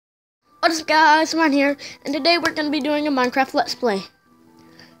What is up guys, Ryan here, and today we're going to be doing a Minecraft Let's Play.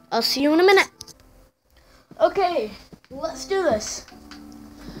 I'll see you in a minute. Okay, let's do this.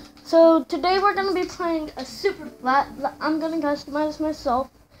 So today we're going to be playing a super flat that I'm going to customize myself.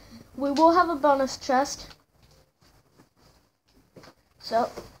 We will have a bonus chest. So,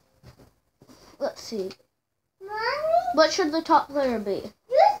 let's see. Mommy? What should the top layer be? You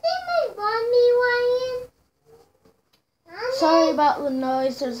see my mommy, Ryan? Sorry about the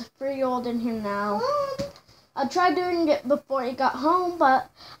noise, there's a 3-year-old in here now. I tried doing it before he got home, but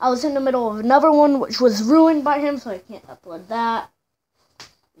I was in the middle of another one which was ruined by him, so I can't upload that.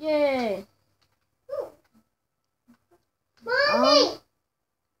 Yay. Mommy!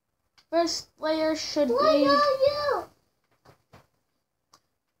 First layer should What be... are you?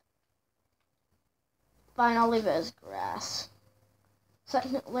 Fine, I'll leave it as grass.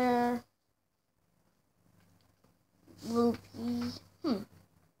 Second layer... Loopy.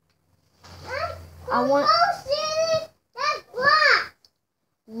 I want that block.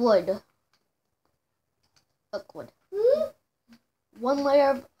 wood. Oak wood. Hmm? 1 layer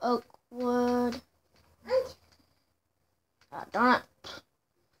of oak wood. Ah, darn it.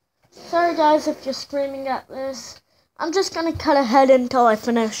 Sorry guys if you're screaming at this. I'm just gonna cut ahead until I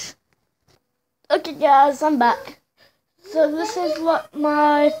finish. Okay guys, I'm back. So this is what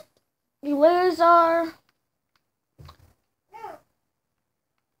my layers are.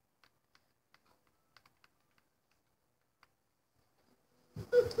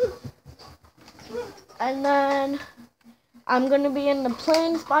 And then I'm going to be in the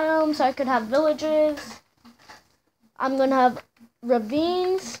plains biome so I could have villages. I'm going to have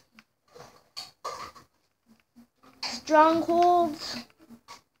ravines, strongholds,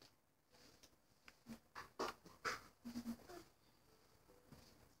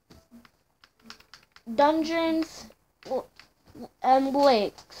 dungeons, and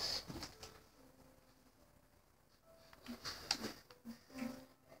lakes.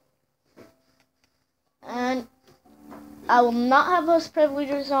 And I will not have host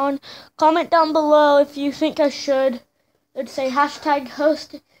privileges on. Comment down below if you think I should. It'd say hashtag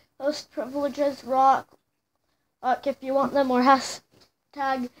host privileges rock if you want them, or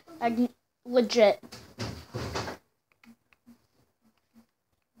hashtag legit.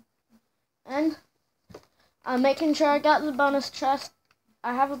 And I'm making sure I got the bonus chest.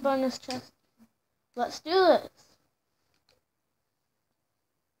 I have a bonus chest. Let's do this.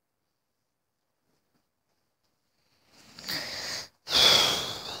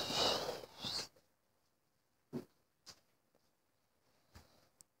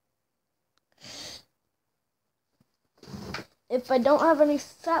 If I don't have any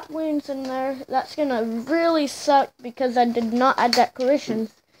saplings in there, that's gonna really suck because I did not add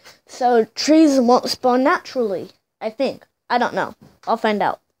decorations. So trees won't spawn naturally, I think. I don't know. I'll find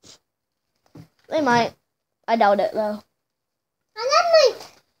out. They might. I doubt it though.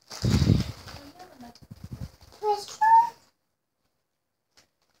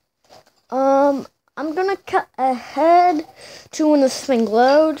 I I'm gonna cut ahead to when this thing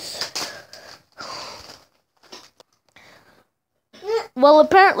loads. Well,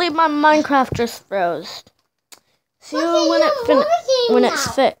 apparently my Minecraft just froze. See you when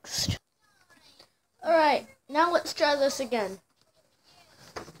it's fixed. Alright, now let's try this again.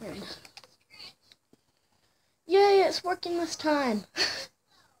 Yay, it's working this time.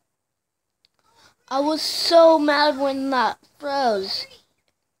 I was so mad when that froze.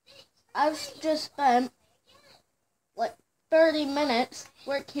 I've just spent like 30 minutes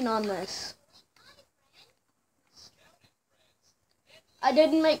working on this. I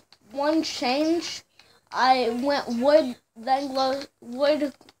didn't make one change. I went wood, then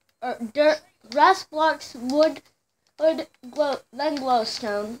dirt, grass blocks, wood, then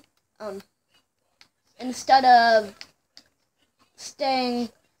glowstone. Instead of staying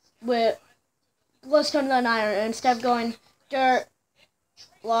with glowstone then iron, instead of going dirt,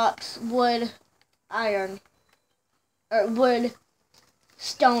 blocks, wood, iron, or wood,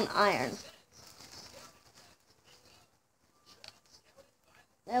 stone, iron.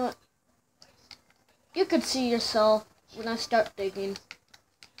 You could see yourself when I start digging.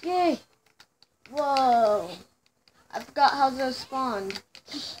 Yay! Whoa! I forgot how those spawned.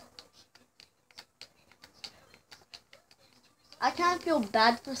 I kind of feel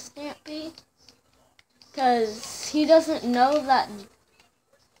bad for Stampy, because he doesn't know that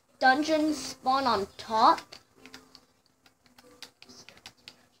dungeons spawn on top.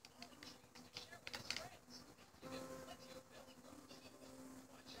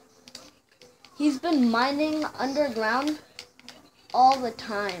 He's been mining underground all the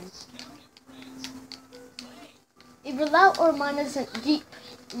time. Either that or mine isn't deep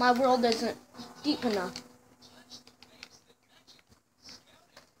my world isn't deep enough.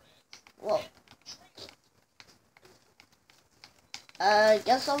 Well, I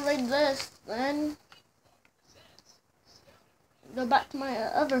guess I'll read this, then go back to my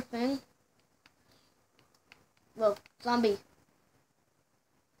other thing. Well, zombie.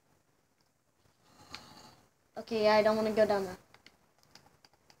 Okay, I don't want to go down there.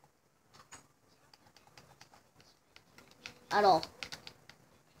 At all.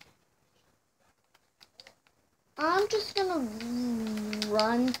 I'm just gonna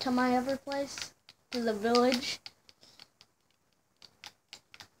run to my other place, to the village.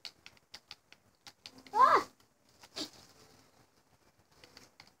 Ah!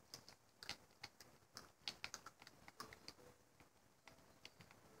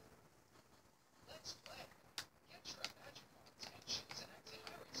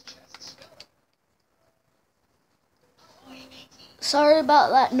 Sorry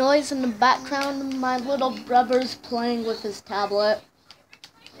about that noise in the background. My little brother's playing with his tablet.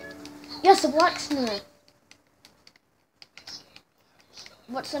 Yes, a blacksmith.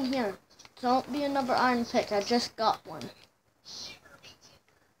 What's in here? Don't be another iron pick. I just got one.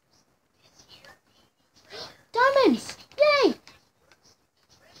 Diamonds! Yay!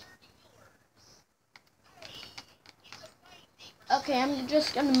 Okay, I'm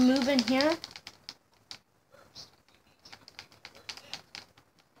just gonna move in here.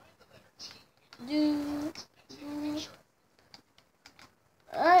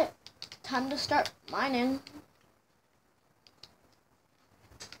 Alright, time to start mining.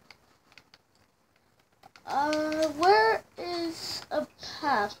 Where is a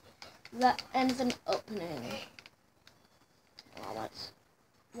path that ends in opening?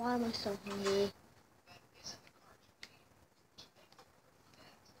 Why am I so hungry?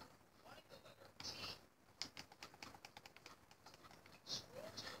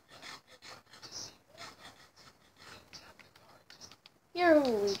 Here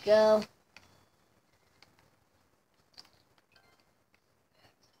we go.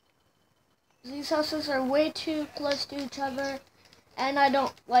 These houses are way too close to each other, and I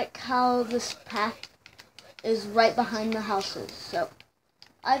don't like how this path is right behind the houses, so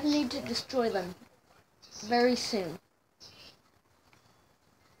I need to destroy them very soon.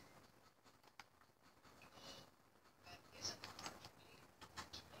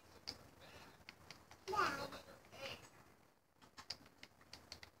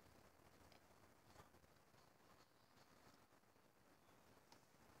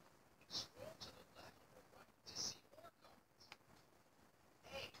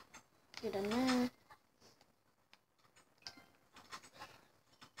 Get in there.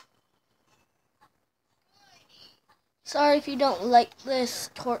 Sorry if you don't like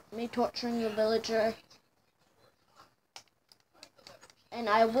this, me torturing the villager. And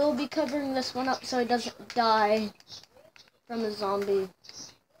I will be covering this one up so he doesn't die from a zombie.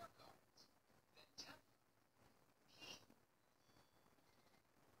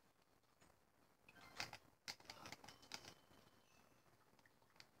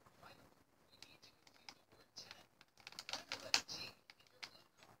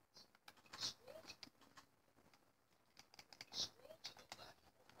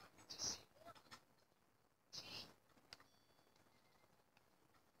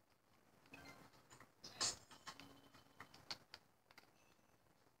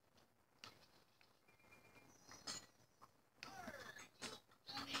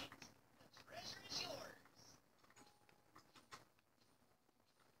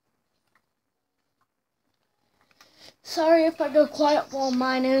 Sorry if I go quiet while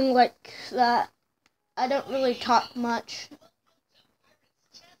mining like that. I don't really talk much.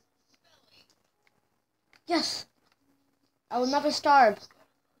 Yes! I will never starve.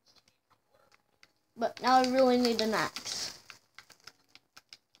 But now I really need an axe.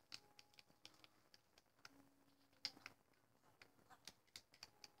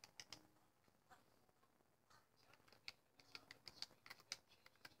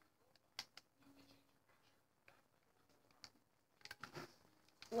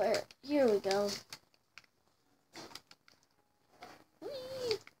 Here we go.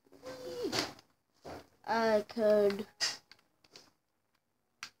 Whee! Whee! I could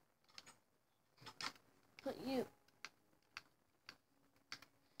put you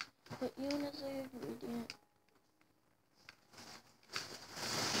in as an ingredient.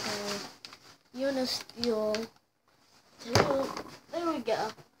 You in a steel. There we go.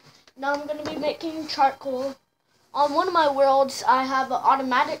 Now I'm gonna be making charcoal. On one of my worlds, I have an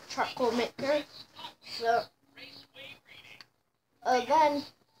automatic charcoal maker. So then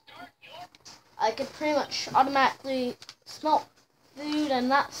I could pretty much automatically smelt food and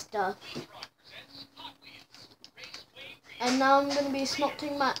that stuff. And now I'm going to be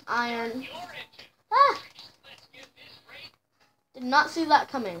smelting my iron. Ah! Did not see that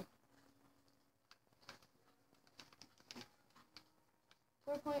coming.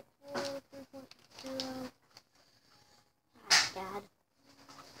 4.4, 3.0. Ah, God.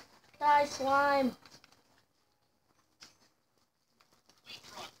 Die, slime.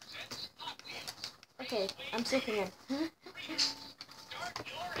 Okay, I'm sleeping in.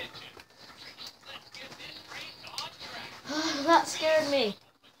 That scared me.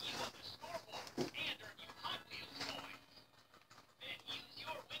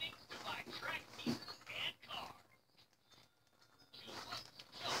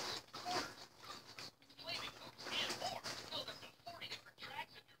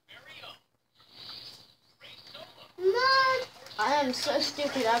 Mom, I am so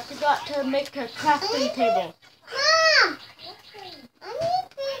stupid. I forgot to make a crafting table. Mom, I need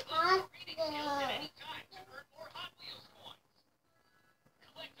to hot there.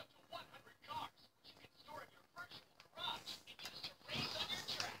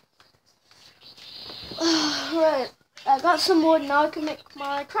 Right. I got some wood. Now I can make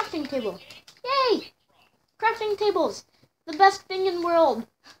my crafting table. Yay! Crafting tables. The best thing in the world.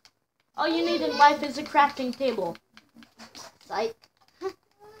 All you need in life is a crafting table. Psych.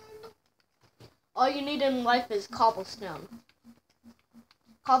 All you need in life is cobblestone.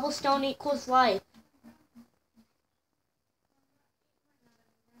 Cobblestone equals life.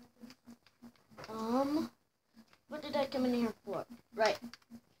 What did I come in here for? Right.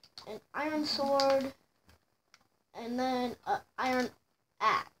 An iron sword. And then an iron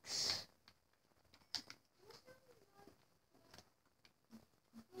axe.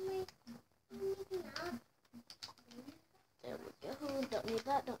 There we go. Don't need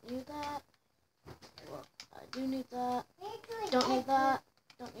that. Don't need that. Well, I do need that. Don't need that.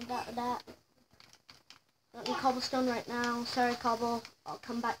 Don't need that or that. Don't need cobblestone right now. Sorry, cobble. I'll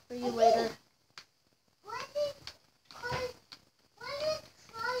come back for you later.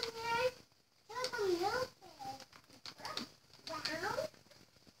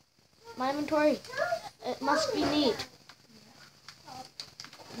 My inventory. It must be neat.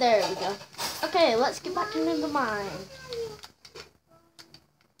 There we go. Okay, let's get back into the mine.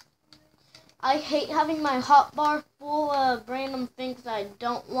 I hate having my hotbar full of random things I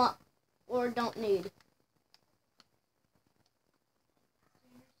don't want or don't need.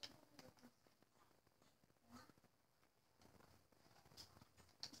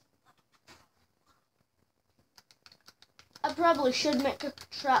 I probably should make a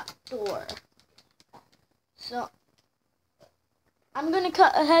trap door. So, I'm going to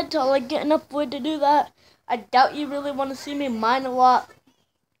cut ahead till I get enough wood to do that. I doubt you really want to see me mine a lot.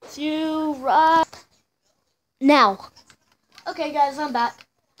 See you right now. Okay guys, I'm back.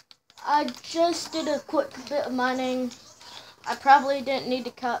 I just did a quick bit of mining. I probably didn't need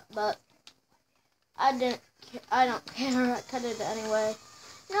to cut, but I don't care. I cut it anyway.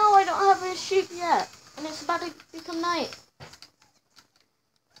 No, I don't have a sheep yet. And it's about to become night.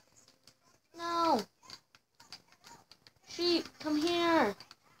 No. Sheep, come here.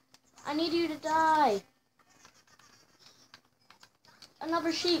 I need you to die.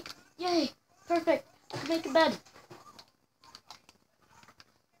 Another sheep. Yay. Perfect. Make a bed.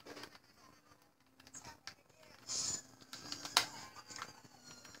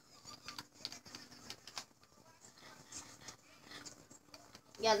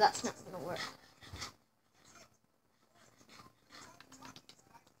 Yeah, that's not gonna work.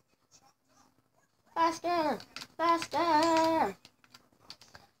 Faster! Faster!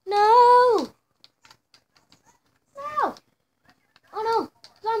 No! No! Oh no!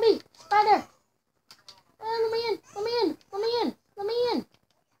 Zombie! Spider! Let me in! Let me in! Let me in! Let me in!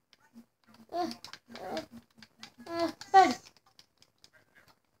 Bed!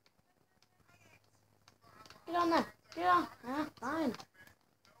 Get on there! Get on! Fine.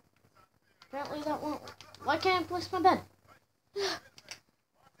 Apparently that won't. Why can't I place my bed? Oh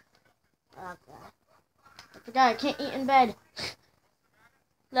god. I forgot I can't eat in bed.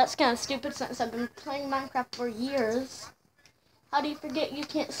 That's kind of stupid since I've been playing Minecraft for years. How do you forget you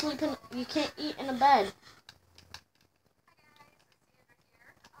can't you can't eat in a bed?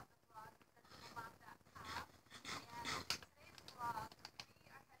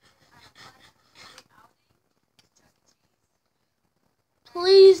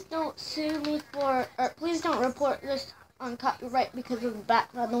 Please don't sue me or please don't report this on copyright because of the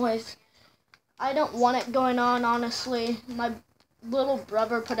background noise. I don't want it going on, honestly. My little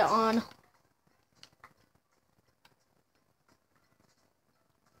brother put it on.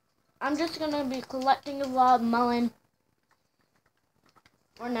 I'm just gonna be collecting a lot of melon.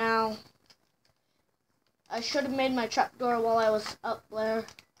 for now. I should have made my trapdoor while I was up there.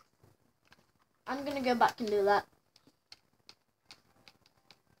 I'm gonna go back and do that.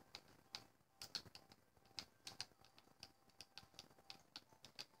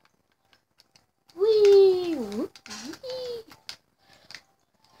 Whee!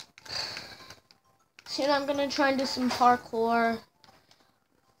 Soon I'm gonna try and do some parkour.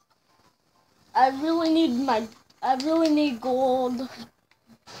 I really need gold.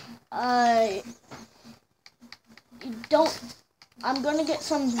 I'm gonna get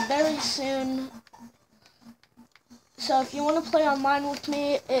some very soon. So if you want to play online with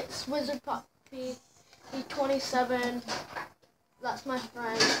me, it's Wizard Poppy 27. That's my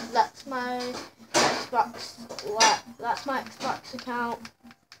friend. That's my Xbox. That's my Xbox account.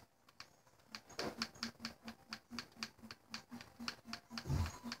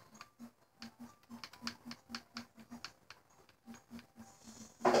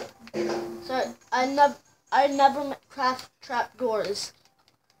 So I never craft trapdoors.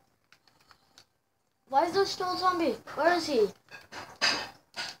 Why is there still a zombie? Where is he?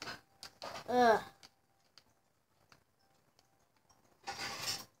 There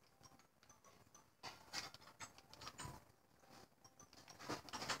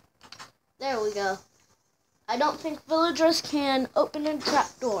we go. I don't think villagers can open a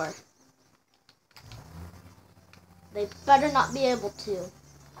trapdoor. They better not be able to.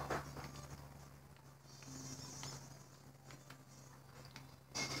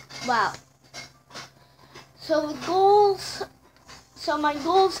 Wow. So my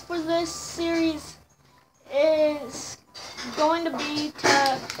goals for this series is going to be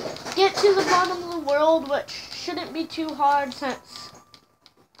to get to the bottom of the world, which shouldn't be too hard since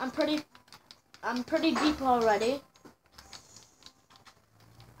I'm pretty deep already.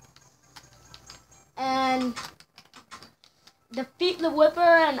 And defeat the Wither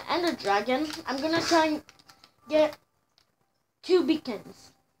and Ender Dragon. I'm gonna try and get 2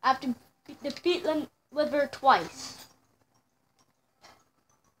 beacons. I have to defeat the Wither twice.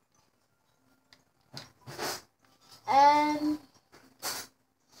 And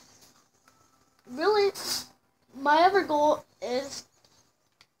really, my other goal is,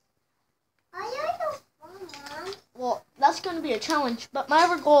 well, that's going to be a challenge, but my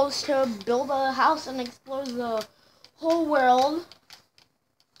other goal is to build a house and explore the whole world.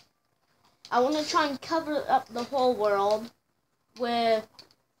 I want to try and cover up the whole world with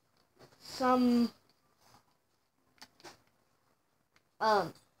some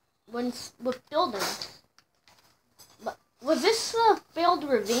with buildings. But was this a failed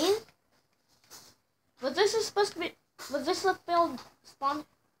ravine? Was this a failed spawn?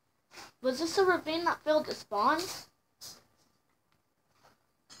 Was this a ravine that failed to spawn?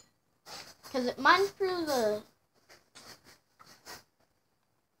 Because it mined through the...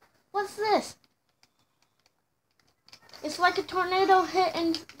 What's this? It's like a tornado hit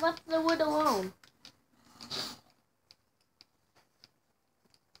and left the wood alone.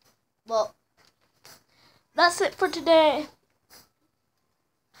 Well, that's it for today.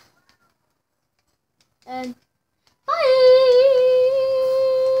 And